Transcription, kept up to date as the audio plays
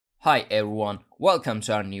Hi everyone, welcome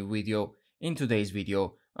to our new video. In today's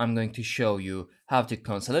video, I'm going to show you how to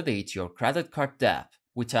consolidate your credit card debt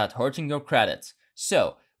without hurting your credit.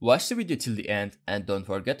 So, watch the video till the end and don't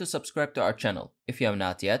forget to subscribe to our channel. If you have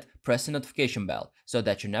not yet, press the notification bell so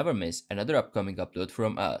that you never miss another upcoming upload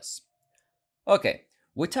from us. Okay,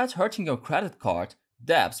 without hurting your credit card,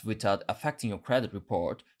 debts without affecting your credit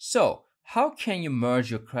report. So, how can you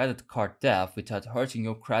merge your credit card debt without hurting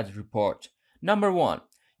your credit report? Number 1.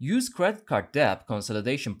 Use credit card debt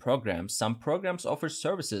consolidation programs. Some programs offer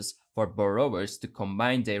services for borrowers to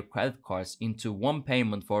combine their credit cards into one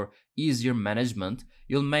payment for easier management.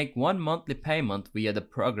 You'll make one monthly payment via the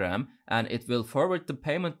program and it will forward the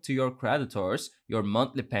payment to your creditors. Your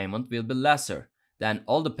monthly payment will be lesser than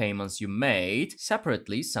all the payments you made.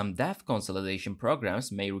 Separately, some debt consolidation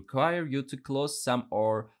programs may require you to close some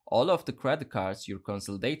or all of the credit cards you're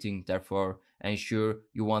consolidating. Therefore, ensure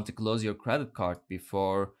you want to close your credit card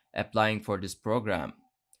before applying for this program.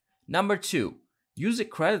 Number 2. Use a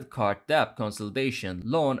credit card debt consolidation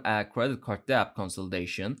loan. A credit card debt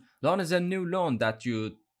consolidation loan is a new loan that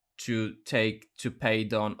you to take to pay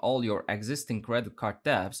down all your existing credit card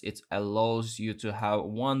debts. It allows you to have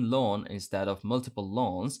one loan instead of multiple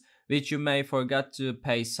loans, which you may forget to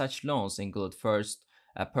pay. Such loans include first,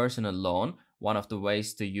 a personal loan. One of the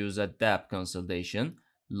ways to use a debt consolidation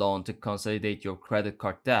loan to consolidate your credit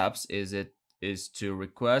card debts is to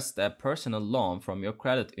request a personal loan from your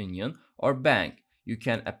credit union or bank. You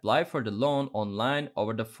can apply for the loan online,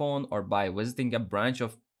 over the phone, or by visiting a branch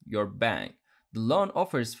of your bank. The loan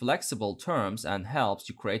offers flexible terms and helps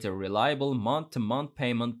you create a reliable month-to-month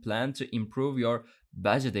payment plan to improve your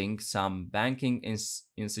budgeting. Some banking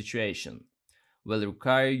institution will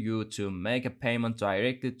require you to make a payment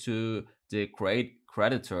directly to the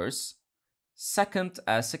creditors. Second,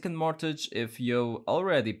 a second mortgage. If you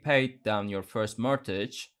already paid down your first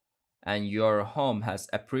mortgage and your home has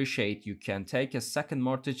appreciated, you can take a second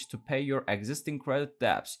mortgage to pay your existing credit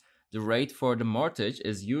debts. The rate for the mortgage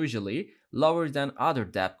is usually lower than other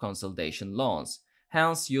debt consolidation loans.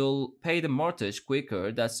 Hence, you'll pay the mortgage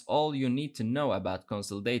quicker. That's all you need to know about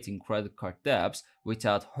consolidating credit card debts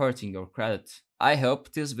without hurting your credit. I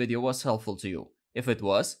hope this video was helpful to you. If it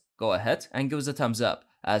was, go ahead and give us a thumbs up.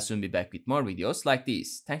 I'll soon be back with more videos like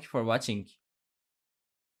these. Thank you for watching.